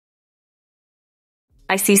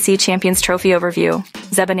ICC Champions Trophy Overview,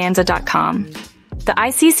 Zebonanza.com. The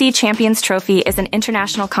ICC Champions Trophy is an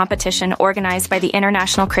international competition organized by the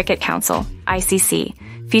International Cricket Council,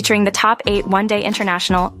 ICC, featuring the top 8 one-day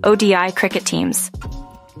international ODI cricket teams.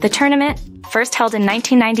 The tournament, first held in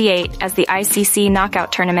 1998 as the ICC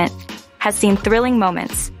Knockout Tournament, has seen thrilling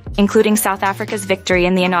moments, including South Africa's victory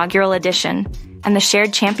in the inaugural edition and the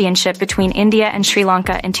shared championship between India and Sri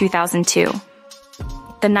Lanka in 2002.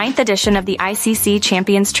 The 9th edition of the ICC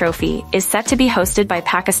Champions Trophy is set to be hosted by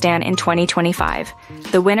Pakistan in 2025,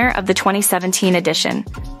 the winner of the 2017 edition,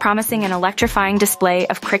 promising an electrifying display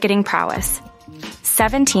of cricketing prowess.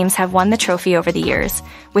 7 teams have won the trophy over the years,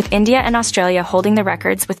 with India and Australia holding the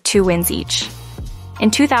records with 2 wins each.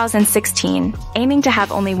 In 2016, aiming to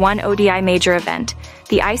have only one ODI major event,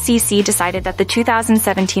 the ICC decided that the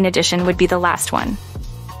 2017 edition would be the last one.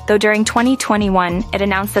 Though during 2021, it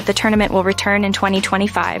announced that the tournament will return in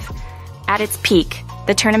 2025. At its peak,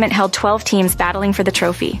 the tournament held 12 teams battling for the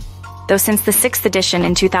trophy, though since the 6th edition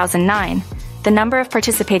in 2009, the number of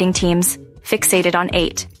participating teams fixated on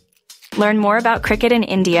 8. Learn more about cricket in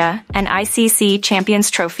India and ICC Champions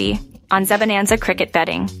Trophy on Zebonanza Cricket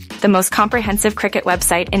Betting, the most comprehensive cricket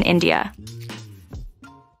website in India.